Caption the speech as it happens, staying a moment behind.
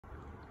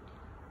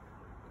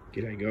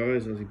G'day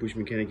guys, Aussie Bush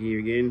Mechanic here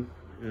again.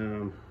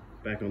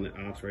 Back on the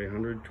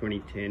R300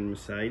 2010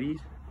 Mercedes.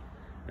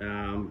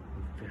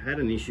 I've had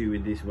an issue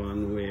with this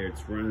one where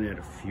it's running out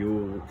of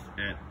fuel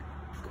at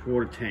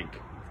quarter tank.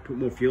 Put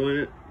more fuel in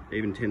it,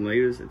 even 10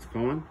 litres, it's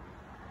fine.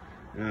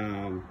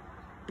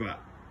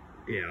 But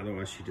yeah,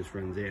 otherwise she just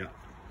runs out.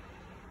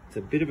 It's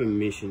a bit of a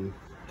mission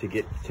to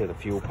get to the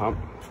fuel pump.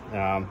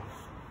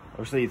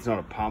 Obviously it's not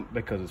a pump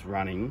because it's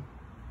running.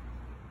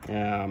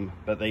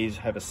 But these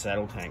have a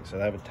saddle tank, so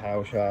they have a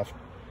tail shaft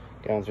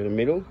going through the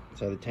middle,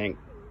 so the tank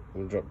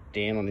will drop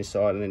down on this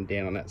side and then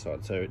down on that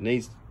side. So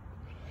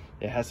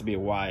there has to be a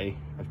way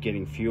of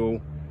getting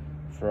fuel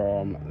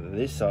from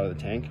this side of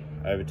the tank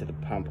over to the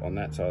pump on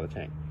that side of the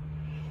tank.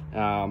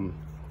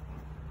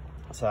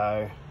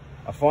 So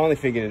I finally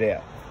figured it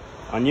out.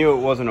 I knew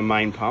it wasn't a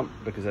main pump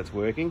because that's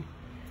working,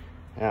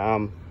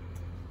 and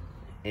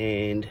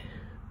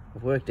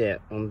I've worked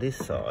out on this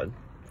side.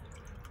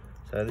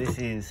 So this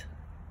is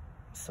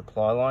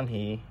supply line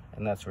here,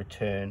 and that's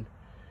return.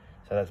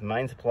 So that's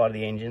main supply to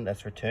the engine,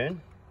 that's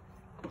return.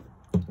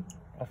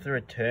 Off the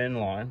return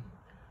line,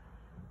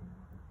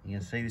 you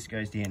can see this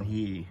goes down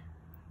here.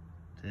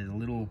 There's a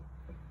little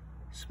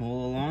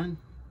smaller line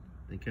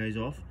that goes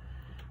off,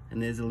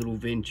 and there's a little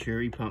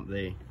Venturi pump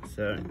there.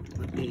 So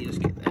let me just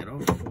get that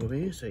off for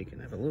you so you can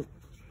have a look.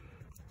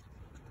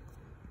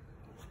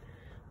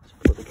 Just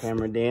put the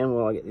camera down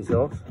while I get this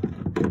off.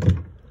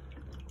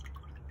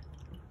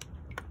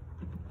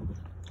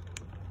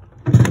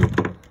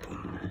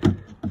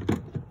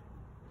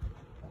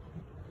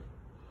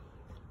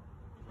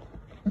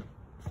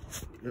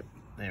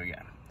 There we go.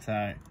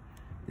 So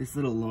this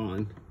little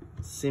line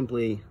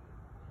simply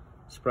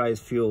sprays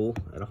fuel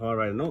at a high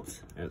rate of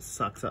knots, and it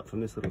sucks up from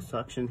this little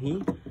suction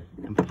here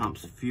and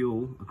pumps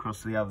fuel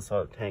across to the other side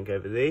of the tank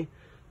over there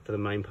for the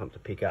main pump to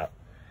pick up.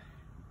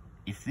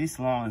 If this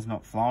line is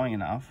not flowing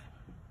enough,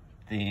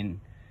 then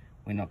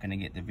we're not going to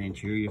get the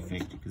Venturi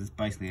effect, because it's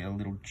basically a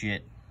little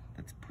jet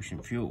that's pushing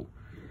fuel.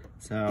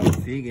 So I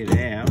figured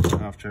out,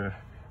 after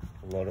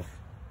a lot of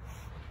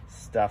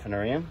stuffing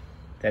around,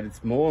 that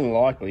it's more than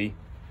likely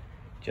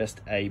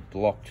just a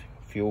blocked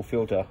fuel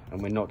filter,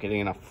 and we're not getting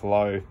enough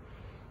flow,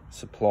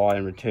 supply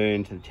and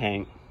return to the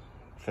tank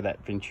for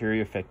that Venturi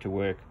effect to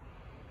work.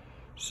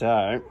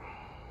 So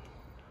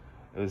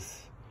it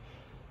was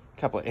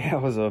a couple of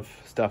hours of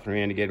stuffing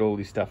around to get all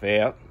this stuff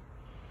out.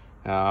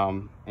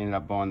 Ended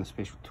up buying the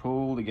special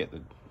tool to get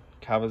the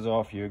covers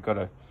off. You've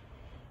got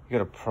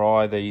to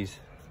pry these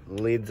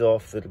lids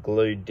off that are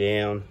glued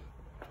down.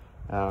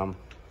 Tend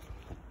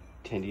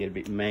to get a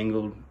bit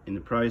mangled in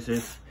the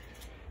process.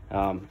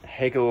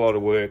 Heck of a lot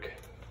of work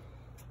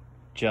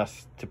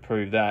just to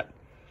prove that,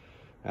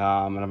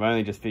 and I've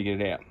only just figured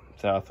it out,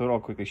 so I thought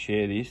I'll quickly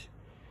share this.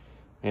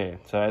 Yeah,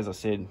 so as I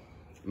said,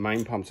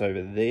 main pump's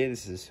over there.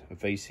 This is a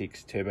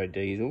V6 turbo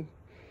diesel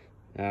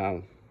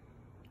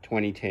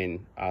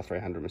 2010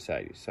 R300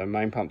 Mercedes. So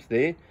main pump's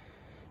there.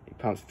 It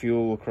pumps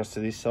fuel across to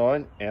this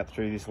side, out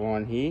through this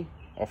line here,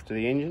 off to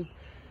the engine,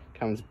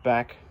 comes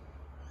back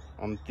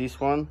on this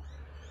one,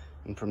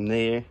 and from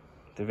there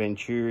the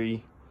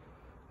Venturi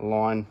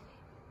line,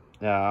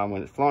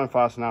 when it's flying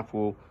fast enough,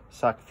 will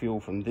suck fuel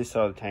from this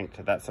side of the tank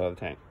to that side of the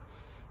tank.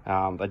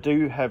 They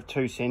do have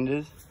two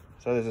senders,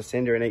 so there's a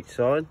sender in each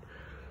side.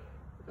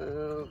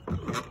 So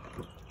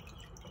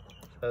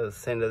there's a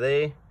sender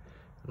there,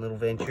 a little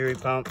Venturi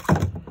pump.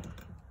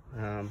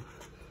 We'll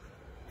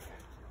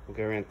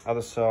go around the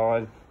other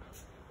side.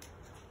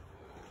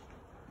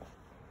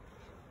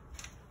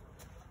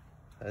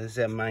 So this is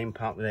our main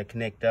pump with our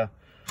connector,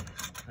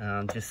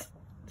 just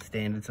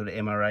standard sort of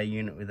MRA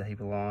unit with a heap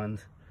of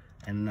lines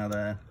and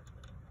another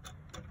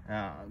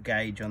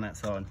gauge on that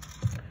side.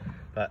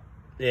 But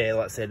yeah,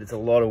 like I said, it's a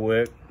lot of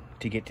work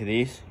to get to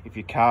this. If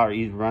your car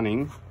is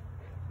running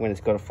when it's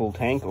got a full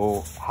tank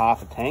or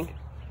half a tank,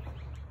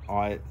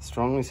 I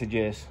strongly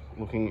suggest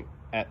looking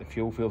at the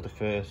fuel filter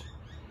first,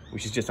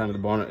 which is just under the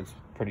bonnet. It's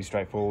pretty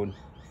straightforward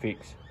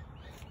fix.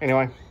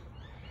 Anyway,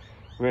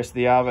 the rest of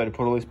the Arvo to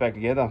put all this back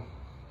together.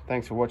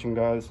 Thanks for watching,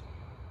 guys.